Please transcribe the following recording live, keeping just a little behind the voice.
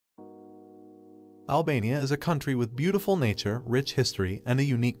Albania is a country with beautiful nature, rich history, and a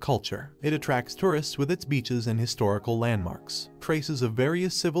unique culture. It attracts tourists with its beaches and historical landmarks. Traces of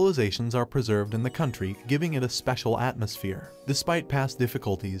various civilizations are preserved in the country, giving it a special atmosphere. Despite past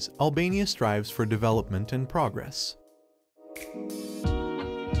difficulties, Albania strives for development and progress.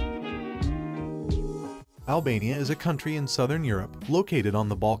 Albania is a country in southern Europe, located on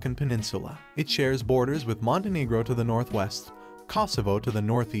the Balkan Peninsula. It shares borders with Montenegro to the northwest, Kosovo to the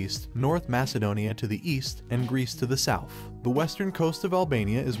northeast, North Macedonia to the east, and Greece to the south. The western coast of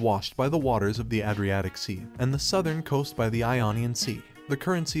Albania is washed by the waters of the Adriatic Sea, and the southern coast by the Ionian Sea. The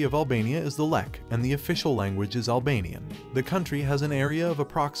currency of Albania is the lek, and the official language is Albanian. The country has an area of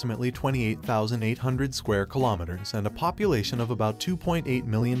approximately 28,800 square kilometers and a population of about 2.8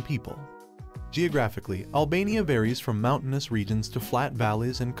 million people. Geographically, Albania varies from mountainous regions to flat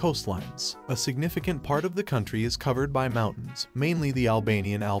valleys and coastlines. A significant part of the country is covered by mountains, mainly the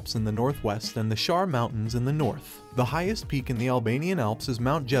Albanian Alps in the northwest and the Shar Mountains in the north. The highest peak in the Albanian Alps is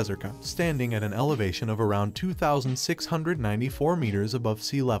Mount Jezerka, standing at an elevation of around 2,694 meters above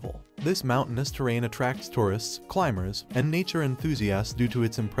sea level. This mountainous terrain attracts tourists, climbers, and nature enthusiasts due to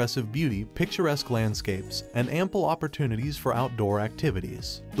its impressive beauty, picturesque landscapes, and ample opportunities for outdoor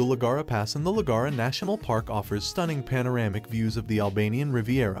activities. The Lagara Pass in the Lagara National Park offers stunning panoramic views of the Albanian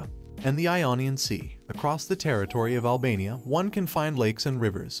Riviera and the Ionian Sea. Across the territory of Albania, one can find lakes and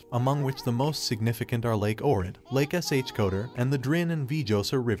rivers, among which the most significant are Lake Ohrid, Lake Kotor, and the Drin and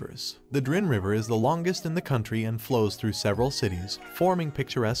Vjosa rivers. The Drin River is the longest in the country and flows through several cities, forming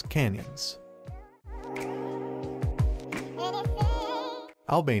picturesque canyons.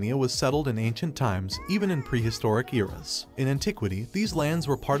 Albania was settled in ancient times, even in prehistoric eras. In antiquity, these lands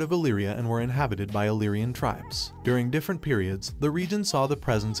were part of Illyria and were inhabited by Illyrian tribes. During different periods, the region saw the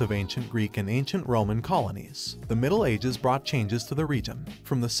presence of ancient Greek and ancient Roman colonies. The Middle Ages brought changes to the region.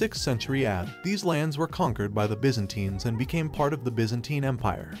 From the 6th century AD, these lands were conquered by the Byzantines and became part of the Byzantine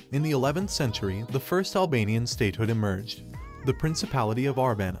Empire. In the 11th century, the first Albanian statehood emerged, the Principality of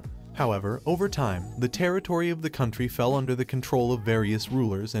Arbanon. However, over time, the territory of the country fell under the control of various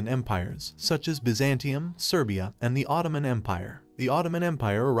rulers and empires, such as Byzantium, Serbia, and the Ottoman Empire. The Ottoman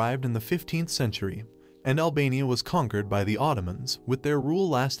Empire arrived in the 15th century, and Albania was conquered by the Ottomans, with their rule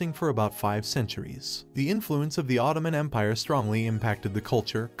lasting for about 5 centuries. The influence of the Ottoman Empire strongly impacted the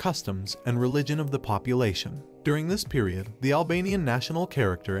culture, customs, and religion of the population. During this period, the Albanian national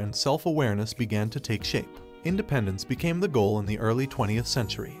character and self-awareness began to take shape. Independence became the goal in the early 20th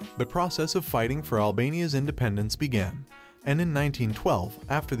century. The process of fighting for Albania's independence began, and in 1912,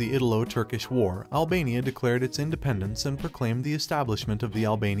 after the Italo-Turkish War, Albania declared its independence and proclaimed the establishment of the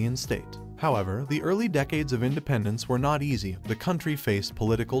Albanian state. However, the early decades of independence were not easy. The country faced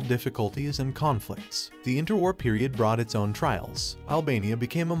political difficulties and conflicts. The interwar period brought its own trials. Albania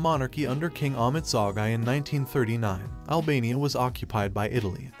became a monarchy under King Ahmet Zagaj in 1939. Albania was occupied by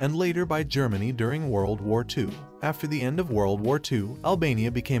Italy, and later by Germany during World War II. After the end of World War II, Albania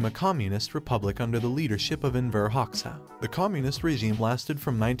became a communist republic under the leadership of Enver Hoxha. The communist regime lasted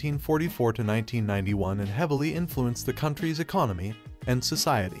from 1944 to 1991 and heavily influenced the country's economy and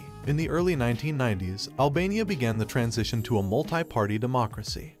society. In the early 1990s, Albania began the transition to a multi-party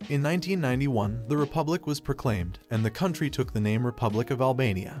democracy. In 1991, the republic was proclaimed, and the country took the name Republic of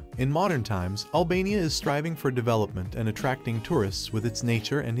Albania. In modern times, Albania is striving for development and attracting tourists with its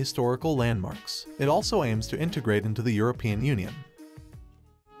nature and historical landmarks. It also aims to integrate into the European Union.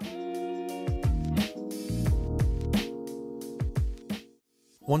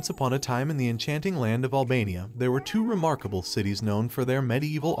 Once upon a time in the enchanting land of Albania, there were 2 remarkable cities known for their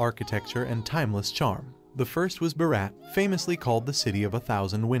medieval architecture and timeless charm. The first was Berat, famously called the City of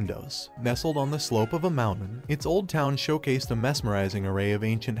 1,000 Windows. Nestled on the slope of a mountain, its old town showcased a mesmerizing array of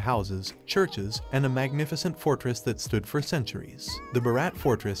ancient houses, churches, and a magnificent fortress that stood for centuries. The Berat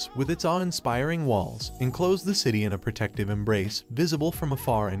fortress, with its awe-inspiring walls, enclosed the city in a protective embrace, visible from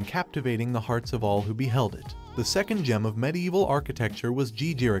afar and captivating the hearts of all who beheld it. The second gem of medieval architecture was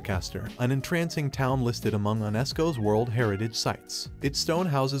Gjirokastër, an entrancing town listed among UNESCO's World Heritage Sites. Its stone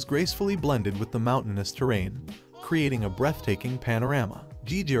houses gracefully blended with the mountainous terrain, creating a breathtaking panorama.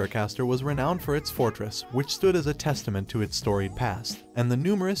 Gjirokastër was renowned for its fortress, which stood as a testament to its storied past, and the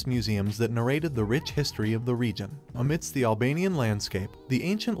numerous museums that narrated the rich history of the region. Amidst the Albanian landscape, the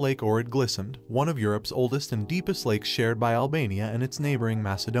ancient Lake Ohrid glistened, one of Europe's oldest and deepest lakes shared by Albania and its neighboring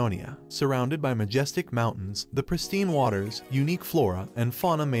Macedonia. Surrounded by majestic mountains, the pristine waters, unique flora, and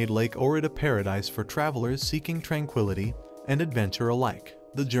fauna made Lake Ohrid a paradise for travelers seeking tranquility and adventure alike.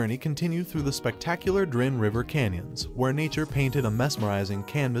 The journey continued through the spectacular Drin River canyons, where nature painted a mesmerizing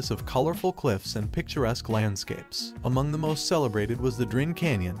canvas of colorful cliffs and picturesque landscapes. Among the most celebrated was the Drin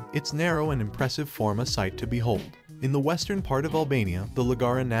Canyon. Its narrow and impressive form a sight to behold. In the western part of Albania, the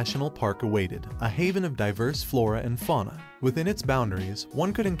Lagara National Park awaited, a haven of diverse flora and fauna. Within its boundaries,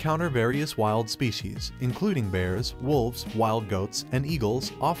 one could encounter various wild species, including bears, wolves, wild goats, and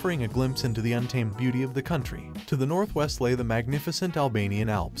eagles, offering a glimpse into the untamed beauty of the country. To the northwest lay the magnificent Albanian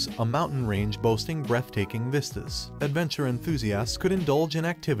Alps, a mountain range boasting breathtaking vistas. Adventure enthusiasts could indulge in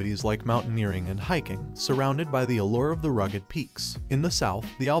activities like mountaineering and hiking, surrounded by the allure of the rugged peaks. In the south,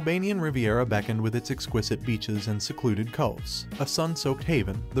 the Albanian Riviera beckoned with its exquisite beaches and secluded coves. A sun-soaked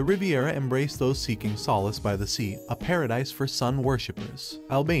haven, the Riviera embraced those seeking solace by the sea, a paradise for sun worshippers.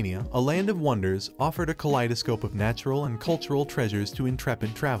 Albania, a land of wonders, offered a kaleidoscope of natural and cultural treasures to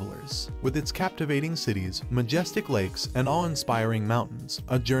intrepid travelers. With its captivating cities, majestic lakes, and awe-inspiring mountains,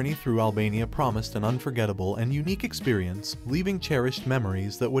 a journey through Albania promised an unforgettable and unique experience, leaving cherished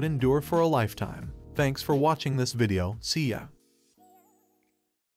memories that would endure for a lifetime. Thanks for watching this video. See ya!